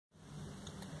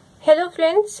Hello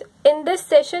friends, in this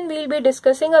session we will be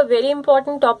discussing a very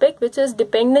important topic which is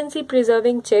dependency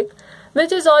preserving check,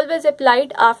 which is always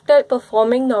applied after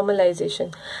performing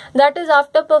normalization. That is,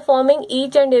 after performing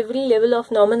each and every level of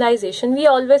normalization, we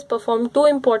always perform two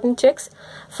important checks.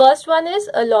 First one is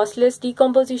a lossless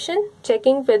decomposition,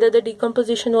 checking whether the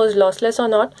decomposition was lossless or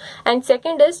not, and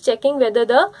second is checking whether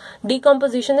the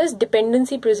decomposition is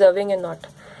dependency preserving or not.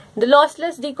 The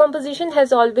lossless decomposition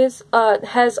has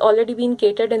already been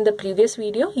catered in the previous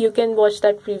video. You can watch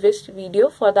that previous video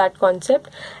for that concept.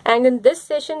 And in this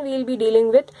session, we will be dealing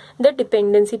with the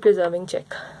dependency preserving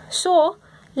check. So,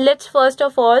 let's first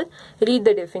of all read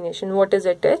the definition. What is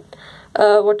it?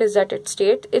 What is that it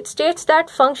states? It states that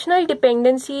functional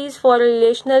dependencies for a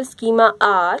relational schema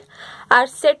R are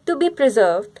said to be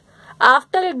preserved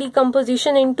after a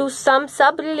decomposition into some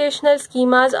sub-relational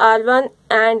schemas R1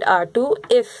 and R2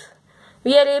 if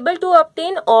we are able to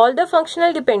obtain all the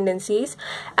functional dependencies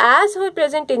as were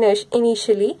present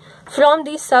initially from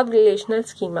these sub-relational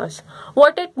schemas.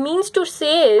 What it means to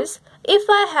say is, if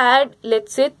I had,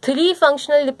 let's say, three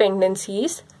functional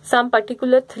dependencies, some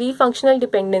particular three functional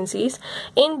dependencies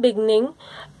in beginning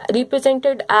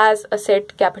represented as a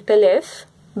set capital F,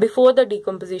 before the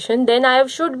decomposition, then I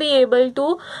should be able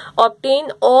to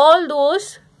obtain all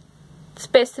those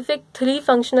specific three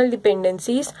functional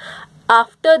dependencies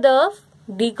after the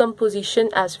decomposition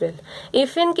as well.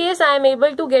 If in case I am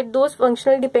able to get those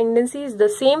functional dependencies, the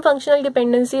same functional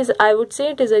dependencies, I would say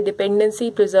it is a dependency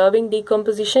preserving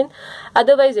decomposition.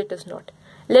 Otherwise it is not.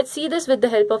 Let's see this with the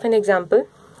help of an example.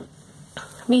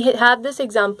 We have this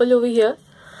example over here.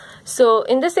 So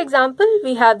in this example,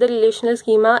 we have the relational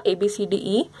schema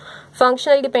ABCDE,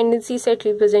 functional dependency set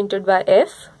represented by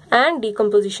F, and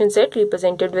decomposition set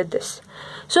represented with this.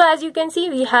 So as you can see,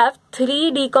 we have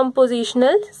three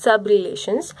decompositional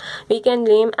sub-relations. We can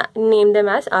name them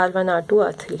as R1, R2,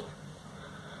 R3.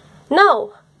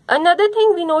 Now, another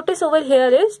thing we notice over here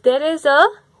is there is a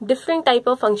different type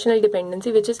of functional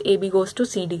dependency, which is AB goes to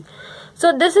CD.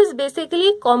 So this is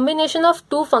basically combination of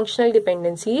two functional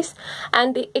dependencies,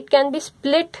 and it can be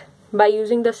split by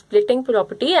using the splitting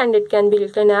property, and it can be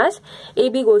written as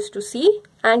AB goes to C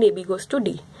and AB goes to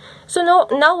D. So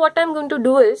now what I'm going to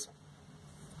do is,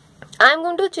 I'm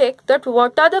going to check that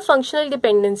what are the functional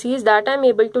dependencies that I'm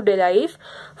able to derive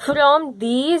from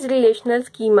these relational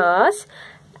schemas,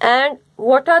 and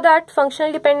what are that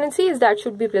functional dependencies that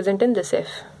should be present in this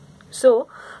F. So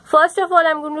first of all,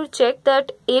 I'm going to check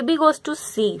that AB goes to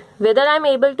C, whether I'm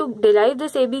able to derive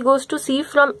this AB goes to C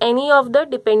from any of the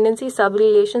dependency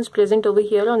sub-relations present over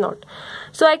here or not.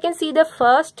 So I can see the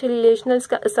first relational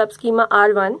subschema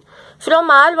R1. From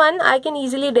R1, I can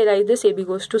easily derive this AB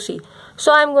goes to C.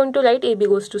 So I'm going to write AB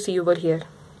goes to C over here.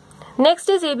 Next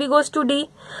is AB goes to D.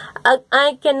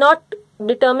 I cannot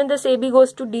determine this AB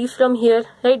goes to D from here,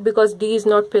 right, because D is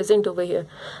not present over here.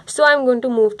 So I'm going to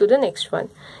move to the next one.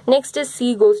 Next is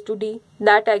C goes to D,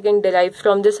 that I can derive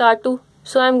from this R2.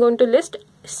 So I'm going to list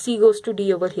C goes to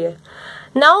D over here.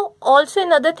 Now also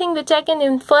another thing which I can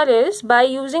infer is, by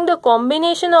using the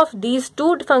combination of these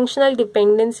two functional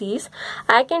dependencies,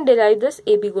 I can derive this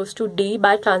AB goes to D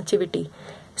by transitivity.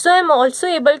 So I'm also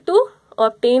able to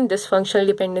obtain this functional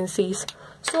dependencies.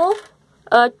 So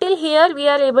till here we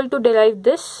are able to derive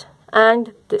this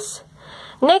and this.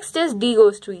 Next is D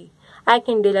goes to E. I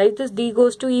can derive this D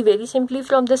goes to E very simply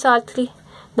from this R3.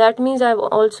 That means I am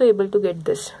also able to get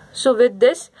this. So with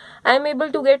this, I am able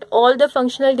to get all the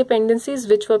functional dependencies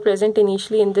which were present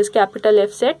initially in this capital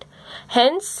F set.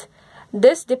 Hence,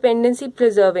 this dependency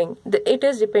preserving, it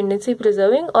is dependency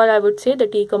preserving, or I would say the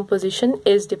decomposition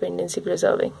is dependency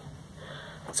preserving.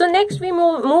 So next we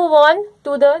move on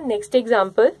to the next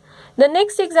example. The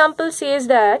next example says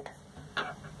that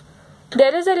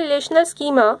there is a relational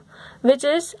schema which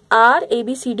is R, A,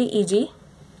 B, C, D, E, G,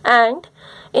 and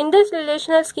in this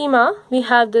relational schema we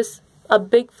have a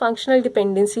big functional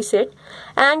dependency set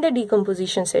and a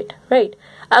decomposition set, right?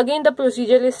 Again the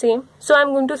procedure is same. So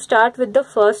I'm going to start with the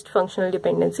first functional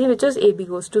dependency, which is AB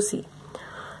goes to C.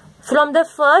 From the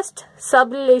first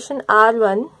sub-relation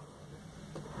R1,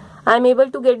 I'm able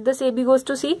to get this AB goes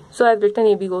to C, so I've written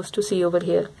AB goes to C over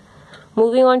here.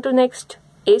 Moving on to next,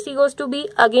 AC goes to B.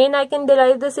 Again I can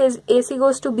derive this as AC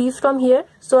goes to B from here,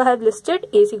 so I have listed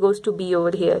AC goes to B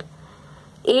over here.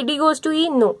 AD goes to E,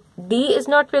 no, D is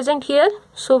not present here,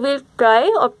 so we'll try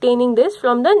obtaining this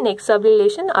from the next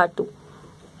sub-relation R2.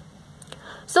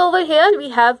 So over here we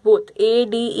have both A,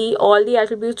 D, E, all the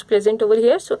attributes present over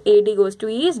here, so AD goes to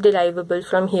E is derivable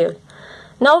from here.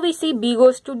 Now we see B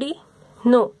goes to D,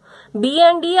 no, B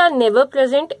and D are never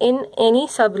present in any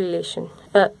sub-relation.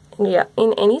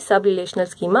 In any sub-relational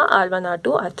schema R1,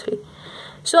 R2, R3.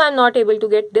 So I'm not able to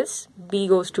get this. B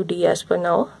goes to D as per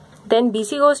now. Then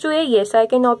BC goes to A. Yes, I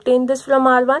can obtain this from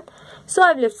R1. So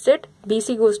I've listed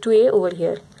BC goes to A over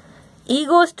here. E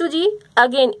goes to G.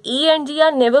 Again, E and G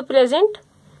are never present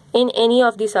in any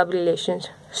of the subrelations.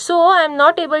 So I am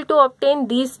not able to obtain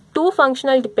these two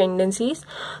functional dependencies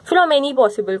from any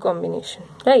possible combination,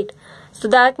 right? So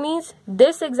that means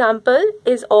this example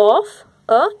is of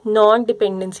a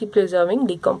non-dependency preserving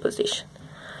decomposition.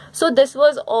 So this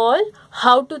was all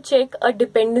how to check a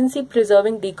dependency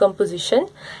preserving decomposition,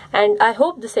 and I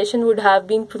hope the session would have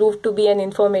been proved to be an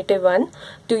informative one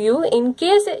to you. In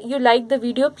case you like the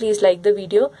video, please like the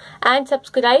video and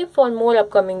subscribe for more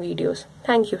upcoming videos.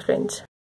 Thank you, friends.